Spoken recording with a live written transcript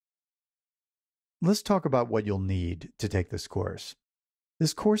Let's talk about what you'll need to take this course.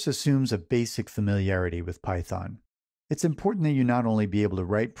 This course assumes a basic familiarity with Python. It's important that you not only be able to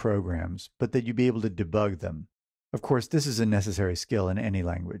write programs, but that you be able to debug them. Of course, this is a necessary skill in any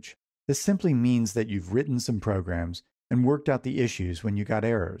language. This simply means that you've written some programs and worked out the issues when you got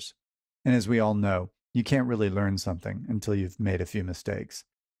errors. And as we all know, you can't really learn something until you've made a few mistakes.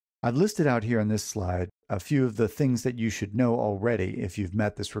 I've listed out here on this slide a few of the things that you should know already if you've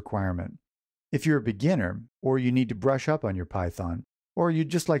met this requirement. If you're a beginner, or you need to brush up on your Python, or you'd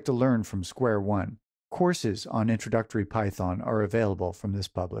just like to learn from square one, courses on introductory Python are available from this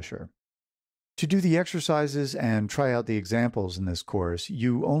publisher. To do the exercises and try out the examples in this course,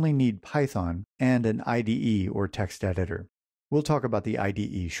 you only need Python and an IDE or text editor. We'll talk about the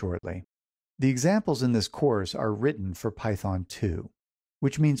IDE shortly. The examples in this course are written for Python 2,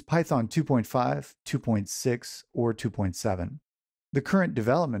 which means Python 2.5, 2.6, or 2.7. The current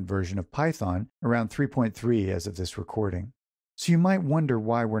development version of Python around 3.3 as of this recording. So you might wonder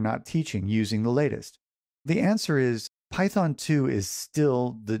why we're not teaching using the latest. The answer is Python 2 is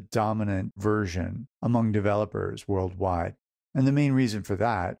still the dominant version among developers worldwide. And the main reason for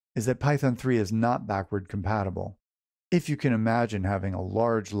that is that Python 3 is not backward compatible. If you can imagine having a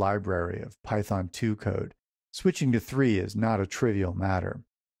large library of Python 2 code, switching to 3 is not a trivial matter.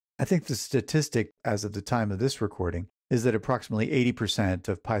 I think the statistic as of the time of this recording is that approximately 80%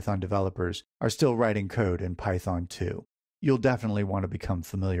 of Python developers are still writing code in Python 2. You'll definitely want to become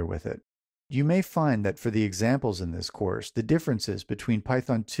familiar with it. You may find that for the examples in this course, the differences between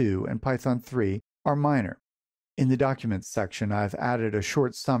Python 2 and Python 3 are minor. In the Documents section, I've added a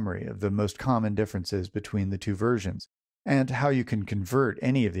short summary of the most common differences between the two versions, and how you can convert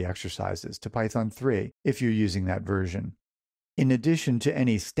any of the exercises to Python 3 if you're using that version. In addition to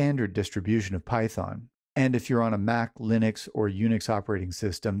any standard distribution of Python, and if you're on a Mac, Linux, or Unix operating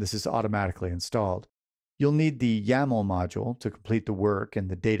system, this is automatically installed. You'll need the YAML module to complete the work in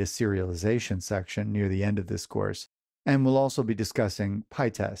the data serialization section near the end of this course, and we'll also be discussing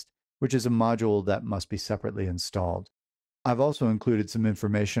PyTest, which is a module that must be separately installed. I've also included some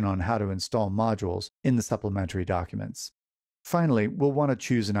information on how to install modules in the supplementary documents. Finally, we'll want to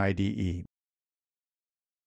choose an IDE.